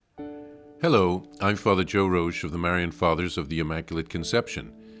Hello, I'm Father Joe Roche of the Marian Fathers of the Immaculate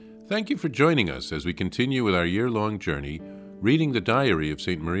Conception. Thank you for joining us as we continue with our year-long journey reading the diary of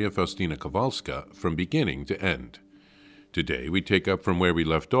St. Maria Faustina Kowalska from beginning to end. Today we take up from where we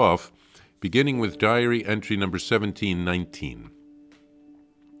left off, beginning with diary entry number 1719.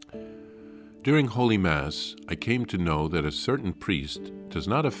 During Holy Mass, I came to know that a certain priest does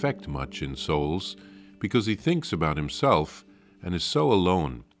not affect much in souls because he thinks about himself and is so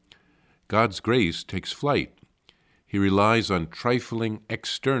alone. God's grace takes flight. He relies on trifling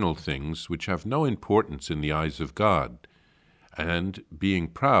external things which have no importance in the eyes of God, and, being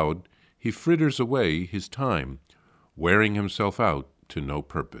proud, he fritters away his time, wearing himself out to no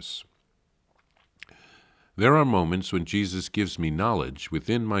purpose. There are moments when Jesus gives me knowledge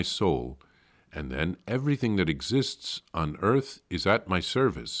within my soul, and then everything that exists on earth is at my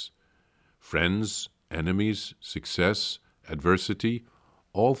service. Friends, enemies, success, adversity,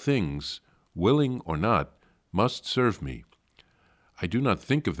 all things, willing or not, must serve me. I do not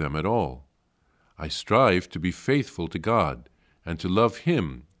think of them at all. I strive to be faithful to God and to love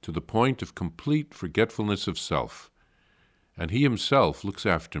Him to the point of complete forgetfulness of self, and He Himself looks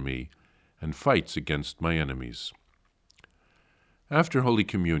after me and fights against my enemies. After Holy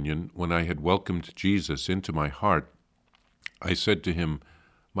Communion, when I had welcomed Jesus into my heart, I said to Him,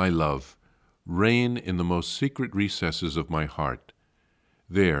 "My love, reign in the most secret recesses of my heart,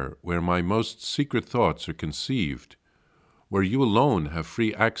 there where my most secret thoughts are conceived, where you alone have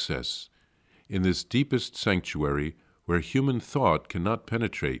free access, in this deepest sanctuary where human thought cannot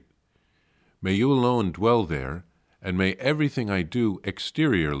penetrate. May you alone dwell there, and may everything I do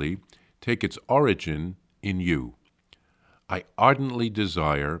exteriorly take its origin in you. I ardently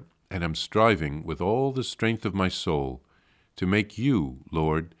desire, and am striving with all the strength of my soul, to make you,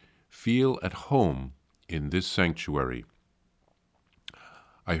 Lord, feel at home in this sanctuary."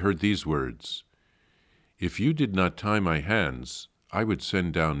 I heard these words, "If you did not tie my hands, I would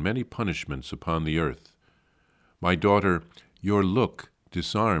send down many punishments upon the earth. My daughter, your look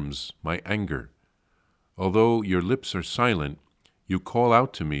disarms my anger. Although your lips are silent, you call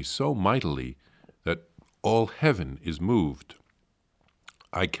out to me so mightily that all heaven is moved.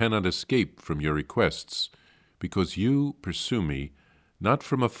 I cannot escape from your requests, because you pursue me, not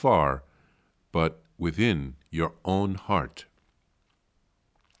from afar, but within your own heart."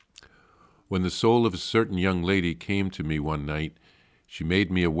 When the soul of a certain young lady came to me one night, she made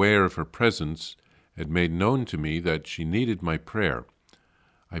me aware of her presence and made known to me that she needed my prayer.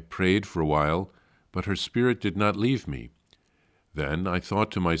 I prayed for a while, but her spirit did not leave me. Then I thought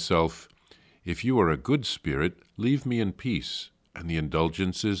to myself, "If you are a good spirit, leave me in peace, and the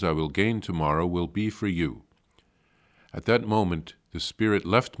indulgences I will gain tomorrow will be for you." At that moment the spirit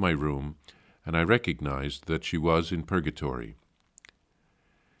left my room, and I recognized that she was in purgatory.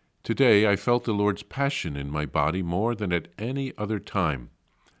 Today I felt the Lord's passion in my body more than at any other time.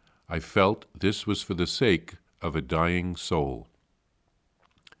 I felt this was for the sake of a dying soul.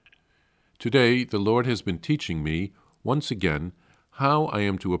 Today the Lord has been teaching me, once again, how I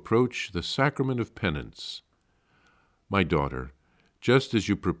am to approach the sacrament of penance. My daughter, just as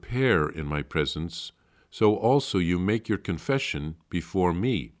you prepare in my presence, so also you make your confession before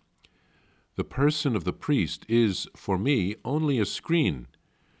me. The person of the priest is, for me, only a screen.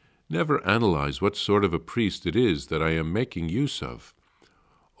 Never analyze what sort of a priest it is that I am making use of.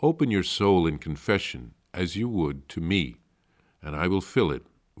 Open your soul in confession as you would to me, and I will fill it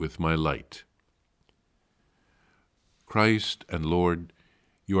with my light. Christ and Lord,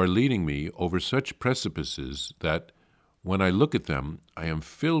 you are leading me over such precipices that, when I look at them, I am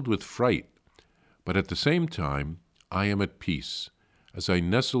filled with fright, but at the same time I am at peace, as I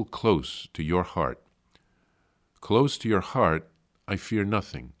nestle close to your heart. Close to your heart, I fear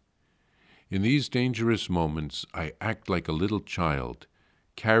nothing. In these dangerous moments, I act like a little child,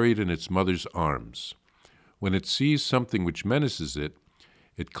 carried in its mother's arms. When it sees something which menaces it,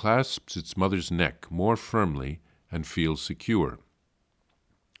 it clasps its mother's neck more firmly and feels secure.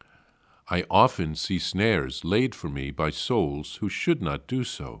 I often see snares laid for me by souls who should not do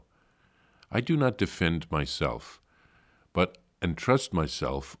so. I do not defend myself, but entrust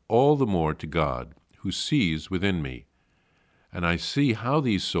myself all the more to God, who sees within me, and I see how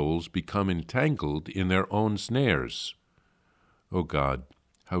these souls become entangled in their own snares. O God,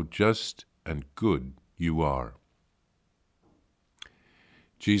 how just and good you are.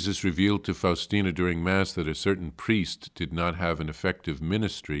 Jesus revealed to Faustina during Mass that a certain priest did not have an effective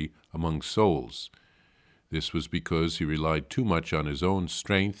ministry among souls. This was because he relied too much on his own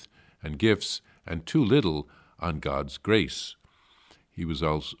strength and gifts and too little on God's grace. He was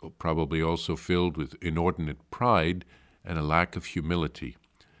probably also filled with inordinate pride and a lack of humility.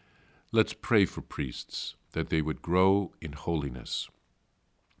 Let's pray for priests, that they would grow in holiness.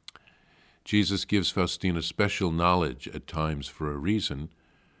 Jesus gives Faustina special knowledge at times for a reason.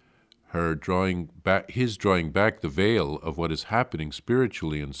 His drawing back the veil of what is happening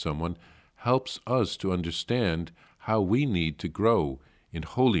spiritually in someone helps us to understand how we need to grow in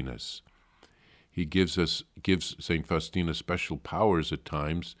holiness. He gives St. Faustina special powers at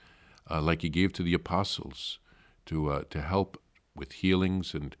times, like he gave to the apostles, to help with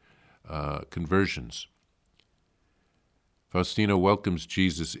healings and conversions. Faustina welcomes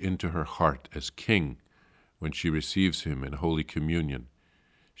Jesus into her heart as King when she receives him in Holy Communion.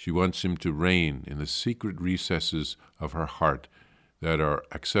 She wants him to reign in the secret recesses of her heart that are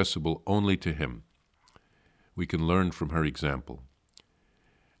accessible only to him. We can learn from her example.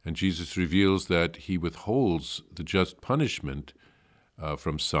 And Jesus reveals that he withholds the just punishment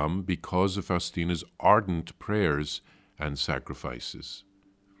from some because of Faustina's ardent prayers and sacrifices.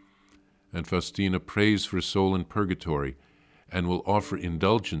 And Faustina prays for a soul in purgatory and will offer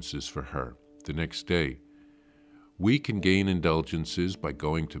indulgences for her the next day. We can gain indulgences by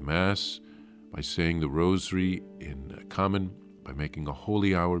going to Mass, by saying the Rosary in common, by making a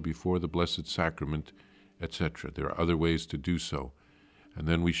holy hour before the Blessed Sacrament, etc. There are other ways to do so. And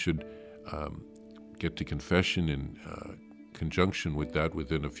then we should get to confession in conjunction with that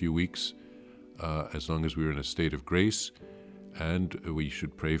within a few weeks, as long as we're in a state of grace. And we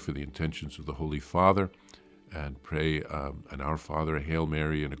should pray for the intentions of the Holy Father, and pray an Our Father, a Hail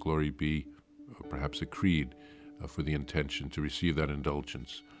Mary, and a Glory Be, or perhaps a creed for the intention to receive that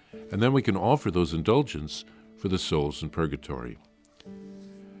indulgence. And then we can offer those indulgences for the souls in purgatory.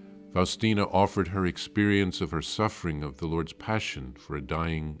 Faustina offered her experience of her suffering of the Lord's Passion for a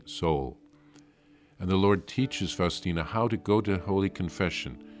dying soul. And the Lord teaches Faustina how to go to Holy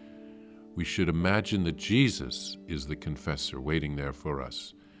Confession. We should imagine that Jesus is the confessor waiting there for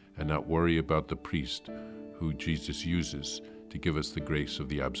us, and not worry about the priest who Jesus uses to give us the grace of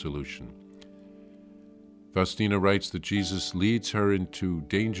the absolution. Faustina writes that Jesus leads her into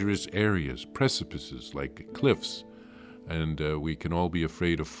dangerous areas, precipices like cliffs, and we can all be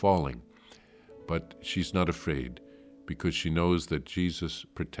afraid of falling. But she's not afraid because she knows that Jesus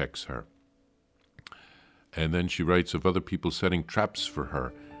protects her. And then she writes of other people setting traps for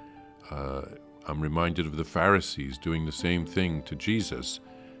her. I'm reminded of the Pharisees doing the same thing to Jesus,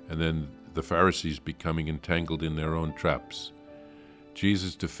 and then the Pharisees becoming entangled in their own traps.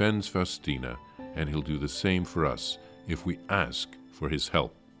 Jesus defends Faustina, and he'll do the same for us if we ask for his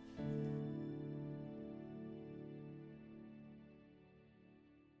help.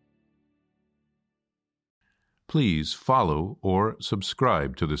 Please follow or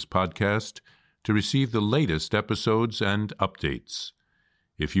subscribe to this podcast to receive the latest episodes and updates.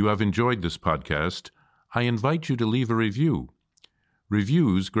 If you have enjoyed this podcast, I invite you to leave a review.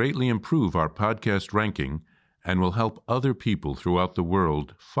 Reviews greatly improve our podcast ranking and will help other people throughout the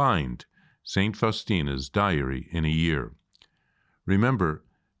world find St. Faustina's Diary in a Year. Remember,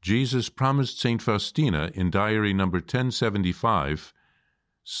 Jesus promised St. Faustina in Diary number 1075,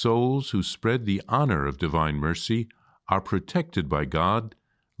 souls who spread the honor of divine mercy are protected by God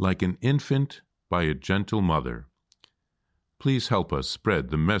like an infant by a gentle mother. Please help us spread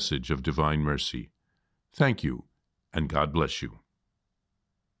the message of divine mercy. Thank you, and God bless you.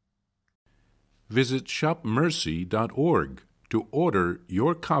 Visit shopmercy.org to order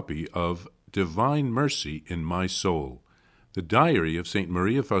your copy of Divine Mercy in My Soul, the Diary of St.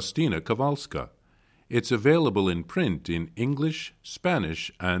 Maria Faustina Kowalska. It's available in print in English,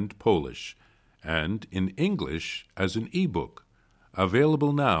 Spanish, and Polish, and in English as an e-book,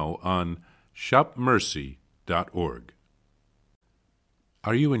 available now on shopmercy.org.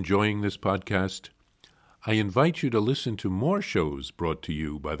 Are you enjoying this podcast? I invite you to listen to more shows brought to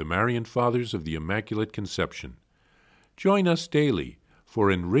you by the Marian Fathers of the Immaculate Conception. Join us daily for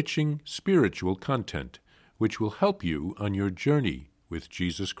enriching spiritual content, which will help you on your journey with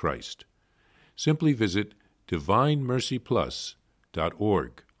Jesus Christ. Simply visit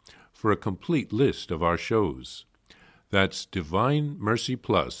DivineMercyPlus.org for a complete list of our shows. That's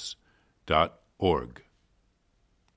DivineMercyPlus.org.